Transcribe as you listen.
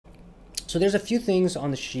So there's a few things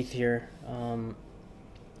on the sheath here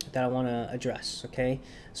that I want to address, okay?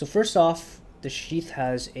 So first off, the sheath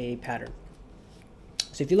has a pattern.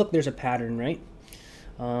 So if you look, there's a pattern, right?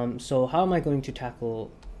 So how am I going to tackle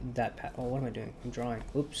that pattern? Oh, what am I doing? I'm drawing.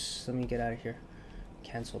 Oops, let me get out of here.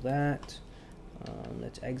 Cancel that.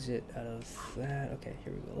 Let's exit out of that. Okay,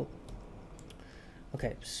 here we go.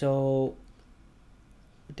 Okay, so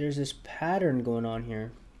there's this pattern going on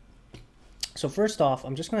here. So first off,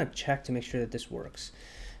 I'm just going to check to make sure that this works.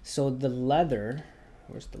 So the leather,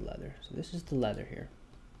 where's the leather? So this is the leather here.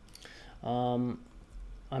 I'm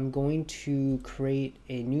going to create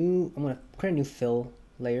a new, fill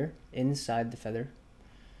layer inside the feather.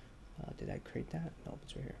 Did I create that? No,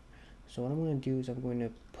 it's right here. So what I'm going to do is I'm going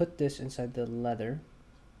to put this inside the leather.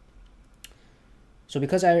 So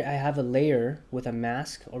because I have a layer with a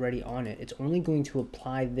mask already on it, it's only going to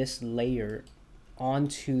apply this layer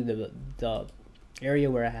onto the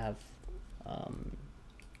area where I have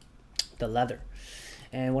the leather.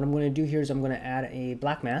 And what I'm going to do here is I'm going to add a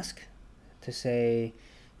black mask to say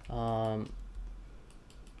don't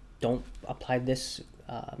apply this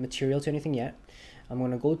material to anything yet. I'm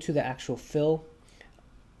going to go to the actual fill.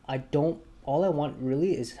 All I want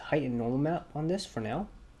really is height and normal map on this for now.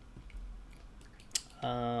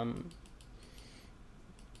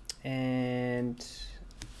 And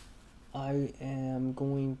I am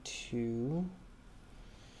going to,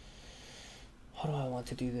 how do I want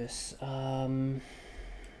to do this? How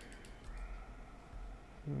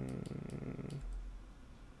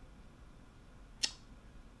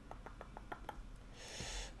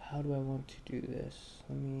do I want to do this?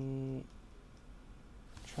 Let me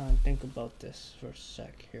try and think about this for a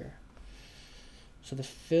sec here. So the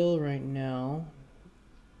fill right now.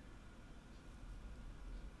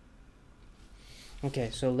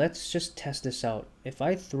 Okay, so let's just test this out. If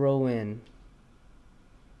I throw in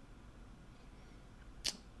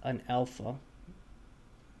an alpha,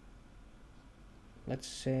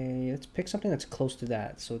 let's pick something that's close to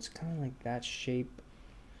that. So it's kind of like that shape.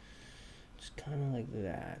 It's kind of like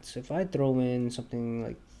that. So if I throw in something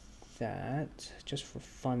like that, just for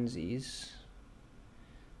funsies.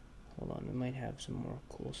 Hold on, we might have some more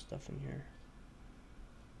cool stuff in here.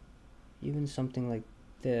 Even something like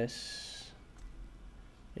this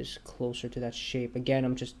is closer to that shape. Again,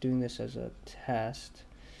 I'm just doing this as a test.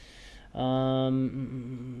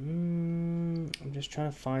 I'm just trying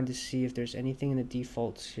to find to see if there's anything in the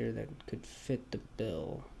defaults here that could fit the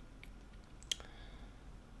bill.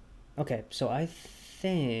 Okay, so I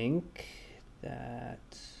think that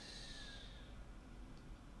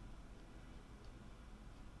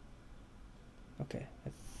I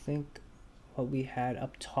think what we had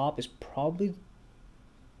up top is probably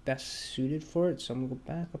best suited for it. So I'm gonna go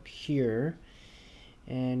back up here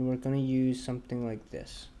and we're gonna use something like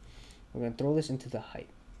this. We're gonna throw this into the height.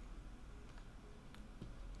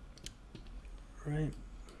 Right,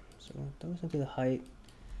 so we're gonna throw this into the height.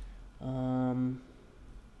 No,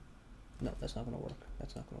 that's not gonna work.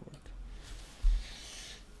 That's not gonna work.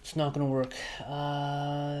 It's not gonna work.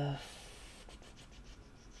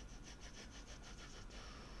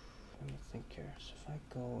 Let me think here. So if I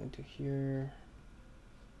go into here,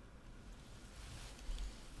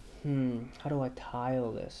 how do I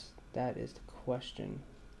tile this? That is the question.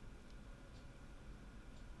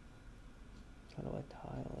 How do I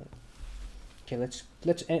tile it? Okay,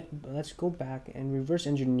 let's go back and reverse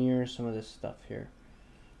engineer some of this stuff here.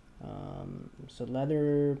 So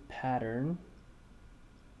leather pattern.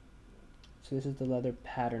 So this is the leather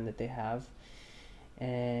pattern that they have,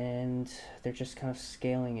 and they're just kind of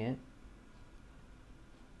scaling it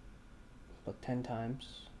about 10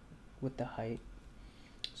 times with the height.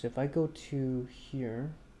 So if I go to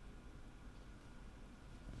here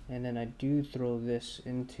and then I do throw this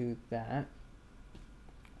into that,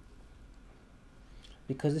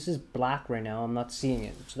 because this is black right now, I'm not seeing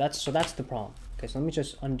it. So that's the problem. Okay, so let me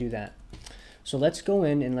just undo that. So let's go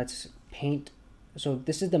in and let's paint. So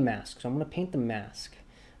this is the mask. So I'm going to paint the mask.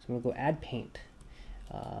 So I'm going to go add paint.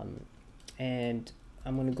 And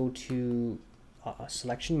I'm going to go to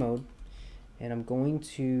selection mode. And I'm going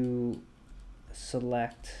to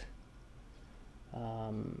select.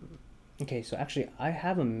 Okay, so actually I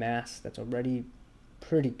have a mask that's already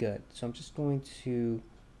pretty good. So I'm just going to.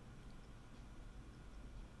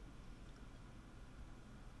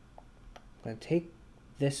 I'm going to take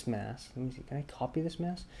this mask. Let me see. Can I copy this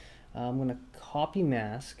mask? I'm going to copy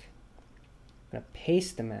mask. I'm going to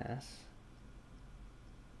paste the mask.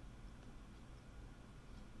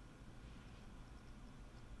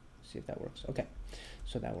 See if that works. Okay,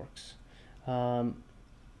 so that works. No,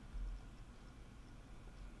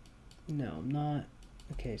 I'm not.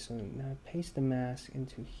 Okay, so now I paste the mask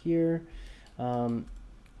into here. So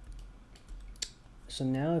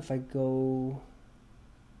now if I go,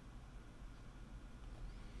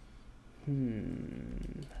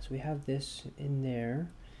 so we have this in there.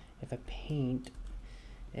 If I paint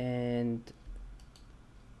and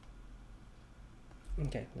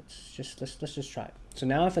okay, let's just try it. So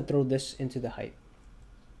now if I throw this into the height,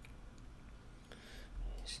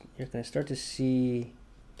 you're gonna start to see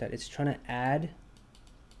that it's trying to add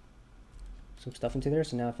some stuff into there.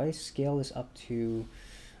 So now if I scale this up to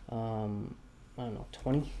I don't know,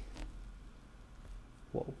 20.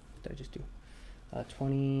 Whoa, what did I just do?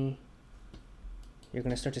 20. You're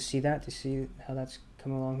gonna start to see that, to see how that's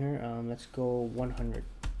coming along here. Let's go 100.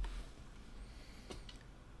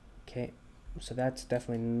 Okay, so that's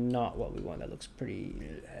definitely not what we want. That looks pretty.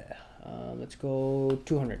 Let's go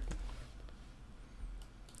 200.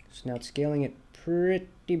 So now it's scaling it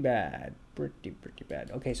pretty bad, pretty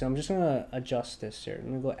bad. Okay, so I'm just gonna adjust this here. I'm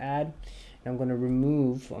gonna go add, and I'm gonna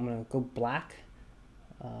remove. I'm gonna go black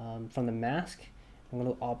from the mask. I'm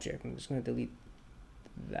gonna go object. I'm just gonna delete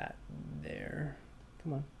that there.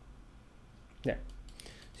 Come on. There.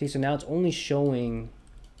 See, so now it's only showing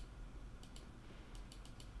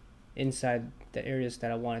inside the areas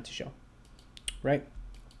that I want it to show, right?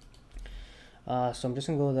 So I'm just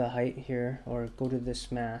gonna go to the height here, or go to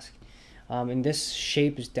this mask. And this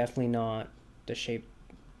shape is definitely not the shape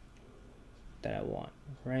that I want,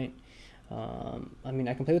 right? I mean,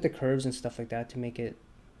 I can play with the curves and stuff like that to make it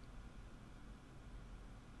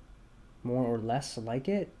more or less like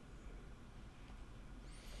it.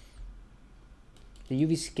 The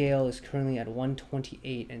UV scale is currently at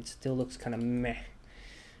 128 and it still looks kind of meh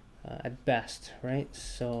at best, right?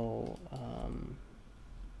 So,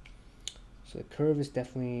 so the curve is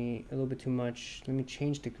definitely a little bit too much. Let me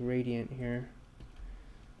change the gradient here.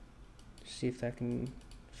 See if that can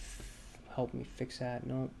help me fix that.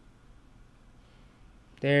 No.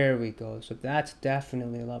 There we go. So that's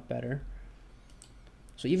definitely a lot better.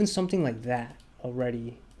 So even something like that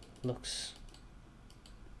already looks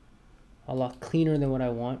a lot cleaner than what I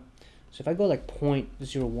want. So if I go like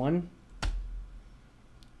 0.01,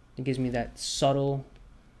 it gives me that subtle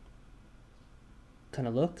kind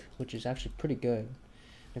of look, which is actually pretty good.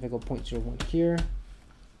 If I go 0.01 here,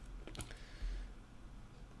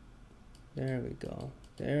 there we go.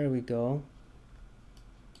 There we go.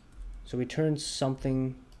 So we turned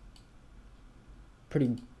something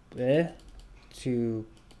pretty to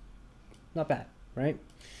not bad, right?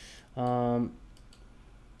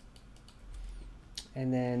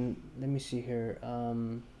 And then let me see here.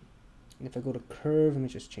 If I go to curve, let me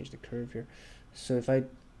just change the curve here. So if I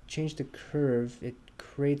change the curve, it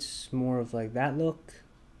creates more of like that look.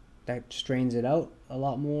 That strains it out a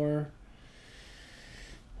lot more.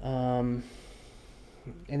 And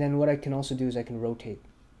then what I can also do is I can rotate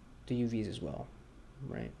the UVs as well,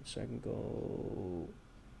 right? So I can go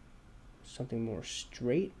something more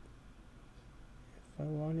straight if I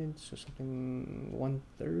wanted. So something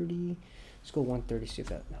 130. Let's go 130, see if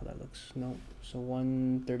how that looks. No, so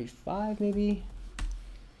 135 maybe.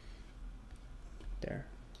 There.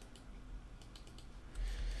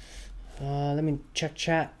 Let me check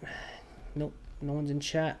chat. Nope, no one's in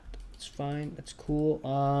chat. It's fine. That's cool.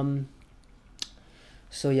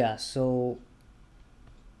 So yeah, so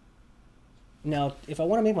now if I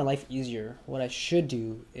want to make my life easier, what I should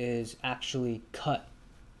do is actually cut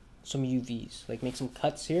some UVs, like make some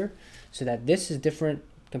cuts here, so that this is different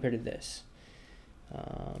compared to this.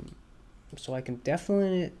 So I can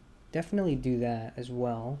definitely do that as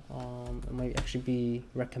well. It might actually be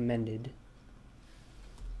recommended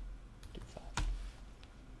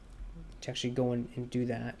to actually go in and do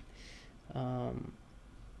that.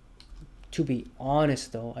 To be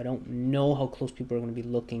honest though, I don't know how close people are going to be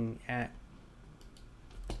looking at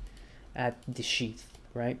the sheath,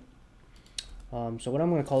 right? So what I'm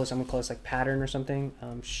going to call this, I'm going to call this like pattern or something,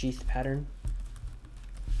 sheath pattern.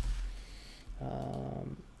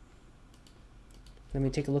 Let me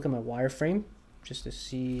take a look at my wireframe just to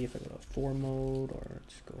see if I go to 4 mode, or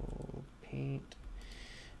let's go paint.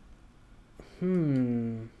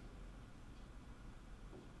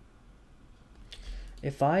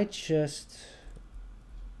 If I just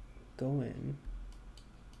go in,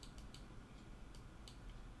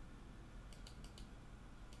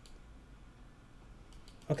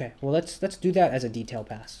 okay, well let's do that as a detail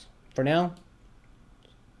pass. For now,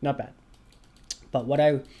 not bad. But what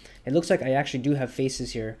it looks like I actually do have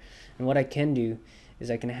faces here, and what I can do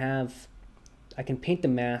is I can paint the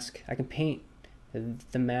mask. I can paint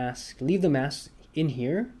the mask, leave the mask in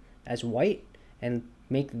here as white, and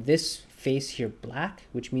make this face here black,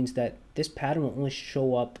 which means that this pattern will only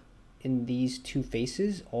show up in these two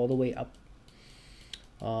faces all the way up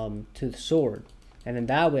to the sword. And then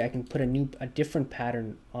that way I can put a different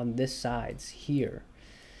pattern on this sides here,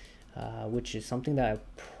 which is something that I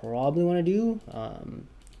probably want to do.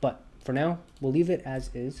 But for now, we'll leave it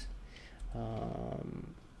as is. And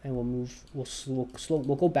we'll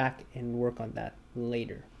go back and work on that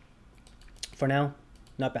later. For now,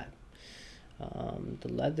 not bad.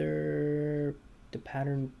 The leather, the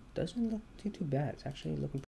pattern doesn't look too bad. It's actually looking